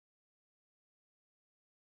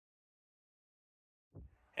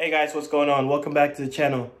Hey guys, what's going on? Welcome back to the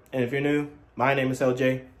channel. And if you're new, my name is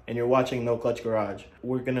LJ and you're watching NoClutch Garage.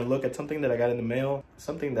 We're gonna look at something that I got in the mail,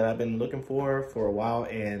 something that I've been looking for a while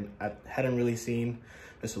and I hadn't really seen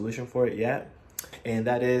a solution for it yet. And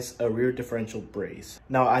that is a rear differential brace.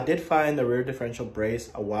 Now I did find a rear differential brace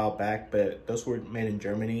a while back, but those were made in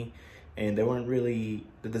Germany and they weren't really,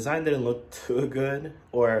 the design didn't look too good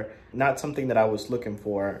or not something that I was looking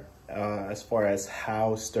for. As far as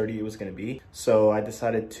how sturdy it was going to be. So I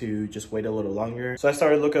decided to just wait a little longer. So I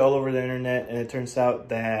started looking all over the internet and it turns out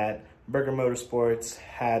that Burger Motorsports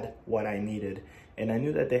had what I needed. And I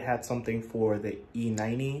knew that they had something for the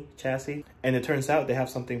E90 chassis. And it turns out they have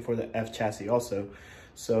something for the F chassis also.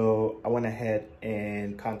 So I went ahead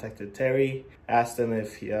and contacted Terry, asked him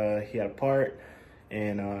if he had a part.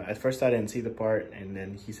 And at first I didn't see the part and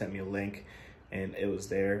then he sent me a link. And it was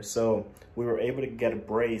there. So we were able to get a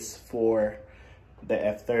brace for the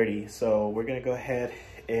F30. So we're gonna go ahead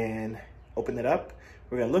and open it up.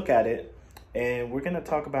 We're gonna look at it and we're gonna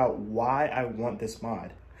talk about why I want this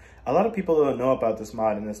mod. A lot of people don't know about this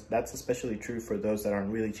mod, and that's especially true for those that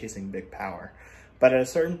aren't really chasing big power. But at a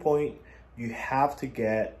certain point, you have to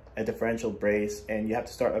get a differential brace and you have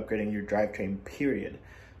to start upgrading your drivetrain, period.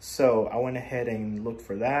 So I went ahead and looked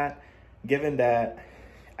for that. Given that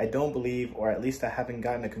I don't believe, or at least I haven't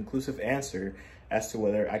gotten a conclusive answer as to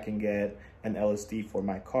whether I can get an LSD for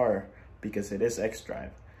my car because it is xDrive.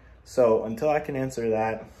 So until I can answer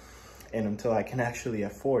that and until I can actually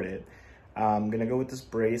afford it, I'm gonna go with this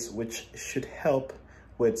brace, which should help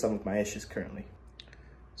with some of my issues currently.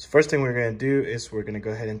 So first thing we're gonna do is we're gonna go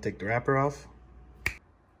ahead and take the wrapper off.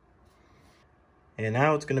 And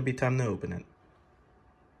now it's gonna be time to open it.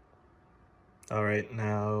 All right,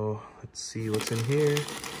 now let's see what's in here.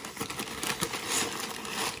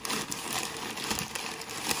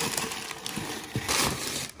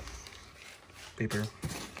 Paper.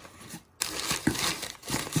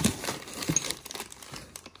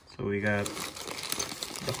 So we got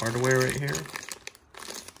the hardware right here.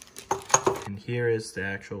 And here is the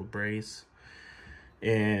actual brace.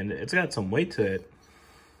 And it's got some weight to it.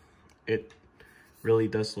 It really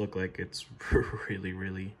does look like it's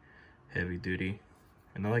really heavy duty.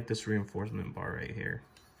 And I like this reinforcement bar right here.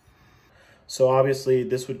 So obviously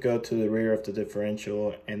this would go to the rear of the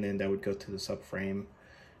differential and then that would go to the subframe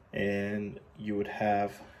and you would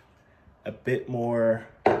have a bit more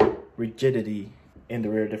rigidity in the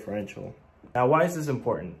rear differential. Now why is this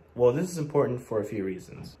important? Well, this is important for a few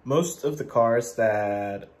reasons. Most of the cars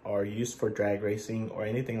that are used for drag racing or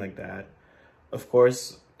anything like that, of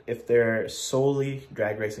course, if they're solely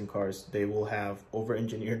drag racing cars, they will have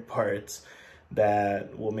over-engineered parts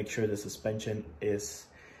that will make sure the suspension is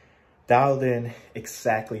dialed in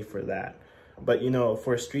exactly for that. But you know,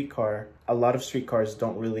 for a street car, a lot of street cars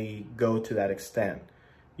don't really go to that extent,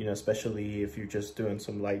 you know, especially if you're just doing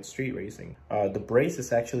some light street racing. The brace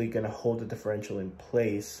is actually gonna hold the differential in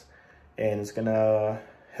place and it's gonna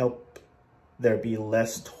help there be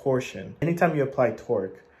less torsion. Anytime you apply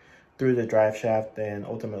torque through the drive shaft and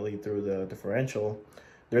ultimately through the differential,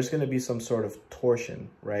 there's going to be some sort of torsion,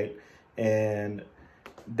 right? And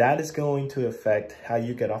that is going to affect how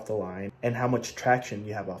you get off the line and how much traction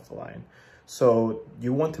you have off the line. So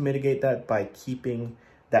you want to mitigate that by keeping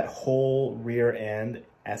that whole rear end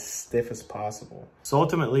as stiff as possible. So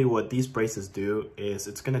ultimately what these braces do is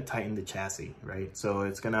it's going to tighten the chassis, right? So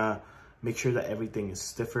it's going to make sure that everything is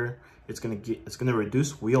stiffer. It's gonna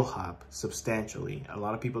reduce wheel hop substantially. A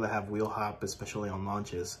lot of people that have wheel hop, especially on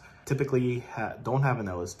launches, typically don't have an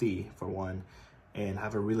LSD for one, and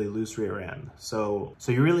have a really loose rear end. So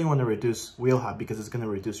you really want to reduce wheel hop because it's gonna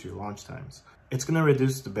reduce your launch times. It's gonna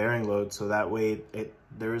reduce the bearing load, so that way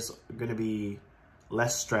there's gonna be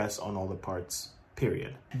less stress on all the parts,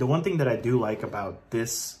 period. The one thing that I do like about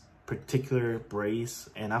this particular brace,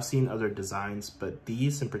 and I've seen other designs, but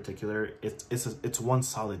these in particular, it's one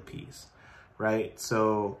solid piece, right?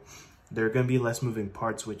 So there are going to be less moving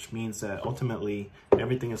parts, which means that ultimately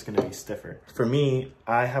everything is going to be stiffer. For me,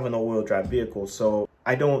 I have an all-wheel drive vehicle, so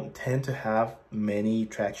I don't tend to have many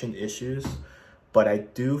traction issues, but I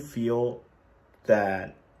do feel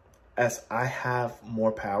that as I add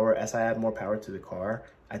more power to the car,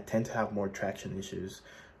 I tend to have more traction issues.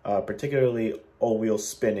 Particularly all-wheel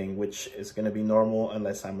spinning, which is going to be normal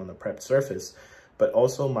unless I'm on a prepped surface. But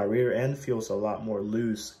also my rear end feels a lot more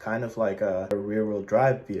loose, kind of like a rear-wheel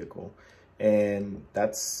drive vehicle. And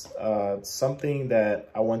that's something that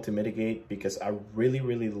I want to mitigate because I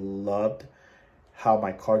really loved how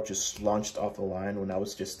my car just launched off the line when I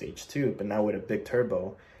was just stage 2. But now with a big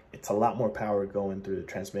turbo, it's a lot more power going through the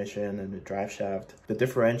transmission and the drive shaft, the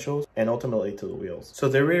differentials, and ultimately to the wheels. So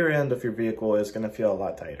the rear end of your vehicle is going to feel a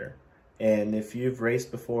lot tighter. And if you've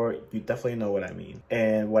raced before, you definitely know what I mean.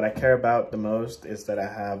 And what I care about the most is that I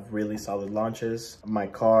have really solid launches. My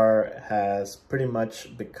car has pretty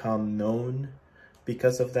much become known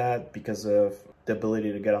because of that, because of the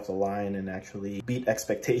ability to get off the line and actually beat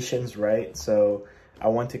expectations, right? So I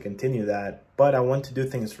want to continue that, but I want to do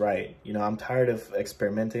things right. You know, I'm tired of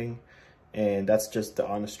experimenting, and that's just the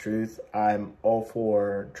honest truth. I'm all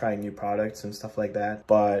for trying new products and stuff like that,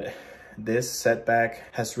 but this setback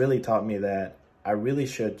has really taught me that I really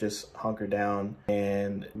should just hunker down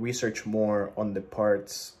and research more on the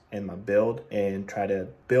parts and my build and try to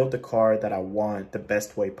build the car that I want the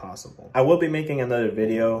best way possible. I will be making another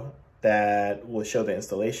video that will show the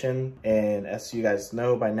installation, and as you guys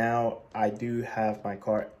know by now, I do have my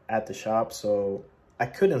car at the shop, so I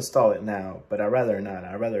could install it now, but I'd rather not.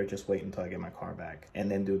 I'd rather just wait until I get my car back and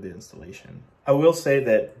then do the installation. I will say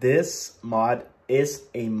that this mod is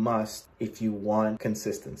a must if you want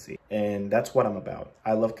consistency, and that's what I'm about.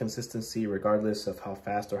 I love consistency regardless of how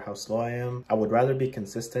fast or how slow I am. I would rather be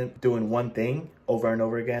consistent doing one thing over and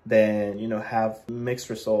over again than, you know, have mixed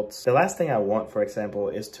results. The last thing I want, for example,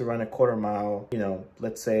 is to run a quarter mile, you know,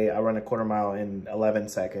 let's say I run a quarter mile in 11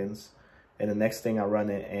 seconds and the next thing I run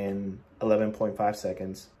it in 11.5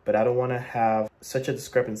 seconds, but I don't want to have such a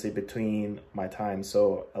discrepancy between my time.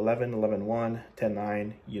 So 11, 11.1,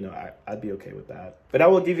 10.9, you know, I'd be okay with that. But I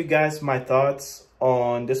will give you guys my thoughts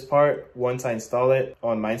on this part once I install it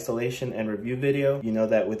on my installation and review video. You know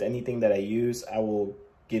that with anything that I use, I will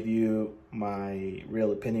give you my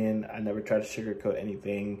real opinion. I never try to sugarcoat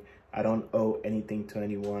anything. I don't owe anything to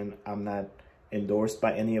anyone. I'm not endorsed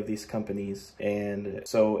by any of these companies, and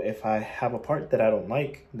so if I have a part that I don't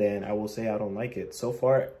like, then I will say I don't like it. So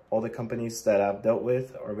far, all the companies that I've dealt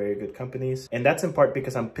with are very good companies, and that's in part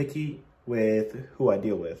because I'm picky with who I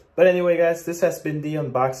deal with. But anyway, guys, this has been the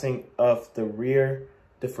unboxing of the rear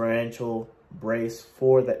differential brace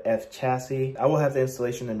for the F chassis. I will have the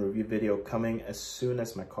installation and review video coming as soon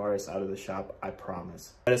as my car is out of the shop, I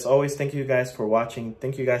promise. But as always, thank you guys for watching.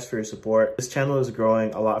 Thank you guys for your support. This channel is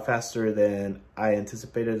growing a lot faster than I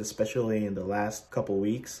anticipated, especially in the last couple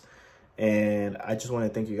weeks. And I just want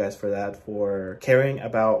to thank you guys for that, for caring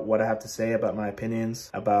about what I have to say, about my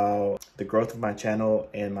opinions, about the growth of my channel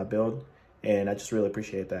and my build. And I just really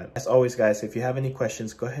appreciate that. As always, guys, if you have any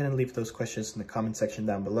questions, go ahead and leave those questions in the comment section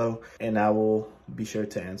down below, and I will be sure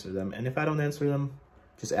to answer them. And if I don't answer them,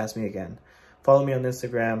 just ask me again. Follow me on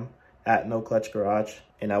Instagram at NoClutchGarage,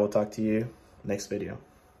 and I will talk to you next video.